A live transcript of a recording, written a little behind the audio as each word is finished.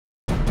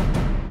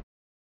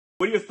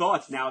What are your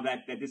thoughts now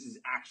that this is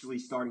actually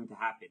starting to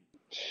happen?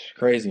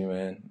 Crazy,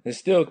 man. It's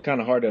still kind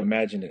of hard to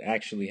imagine it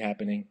actually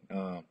happening.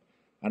 I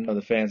know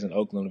the fans in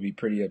Oakland will be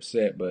pretty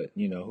upset, but,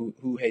 you know,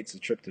 who hates a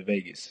trip to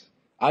Vegas?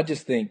 I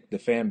just think the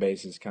fan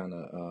base is kind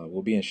of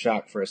will be in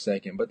shock for a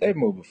second, but they've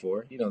moved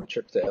before. You know, the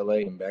trip to LA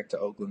and back to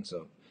Oakland.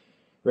 So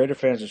Raider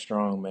fans are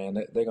strong,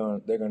 man. They're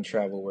gonna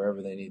travel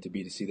wherever they need to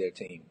be to see their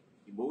team.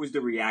 What was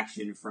the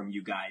reaction from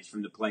you guys,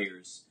 from the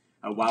players,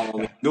 while all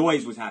the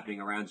noise was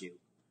happening around you?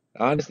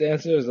 Honest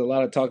answer is a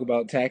lot of talk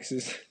about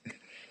taxes.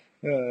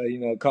 You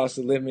know, cost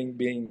of living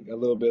being a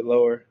little bit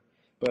lower.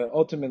 But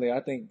ultimately,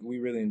 I think we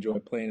really enjoy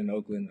playing in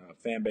Oakland.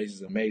 Fan base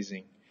is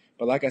amazing.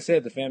 But like I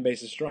said, the fan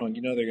base is strong.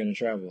 You know they're going to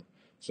travel.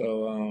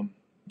 So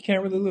you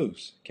can't really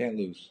lose. Can't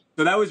lose.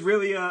 So that was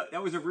really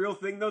that was a real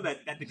thing, though, that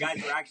the guys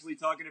were actually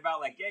talking about.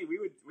 Like, hey,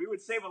 we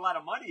would save a lot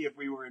of money if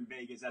we were in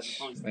Vegas as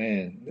opposed to.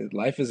 Man,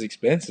 life is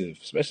expensive,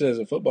 especially as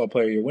a football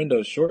player. Your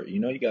window's short. You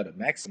know, you got to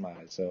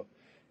maximize. So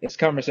it's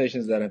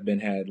conversations that have been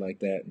had like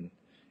that. And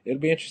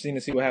it'll be interesting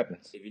to see what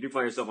happens. If you do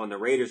find yourself on the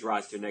Raiders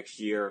roster next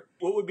year,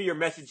 what would be your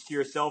message to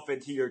yourself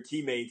and to your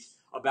teammates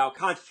about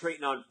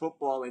concentrating on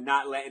football and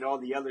not letting all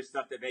the other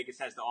stuff that Vegas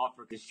has to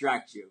offer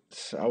distract you?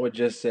 I would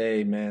just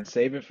say, man,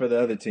 save it for the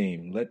other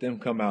team. Let them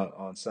come out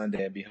on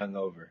Sunday and be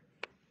hungover.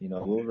 You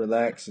know, we'll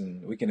relax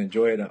and we can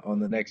enjoy it on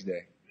the next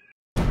day.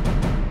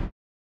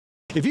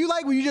 If you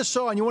like what you just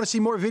saw and you want to see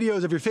more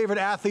videos of your favorite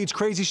athletes,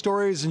 crazy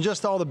stories, and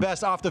just all the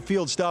best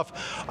off-the-field stuff,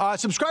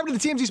 subscribe to the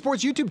TMZ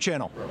Sports YouTube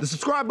channel. The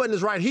subscribe button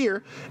is right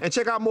here, and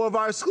check out more of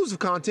our exclusive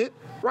content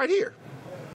right here.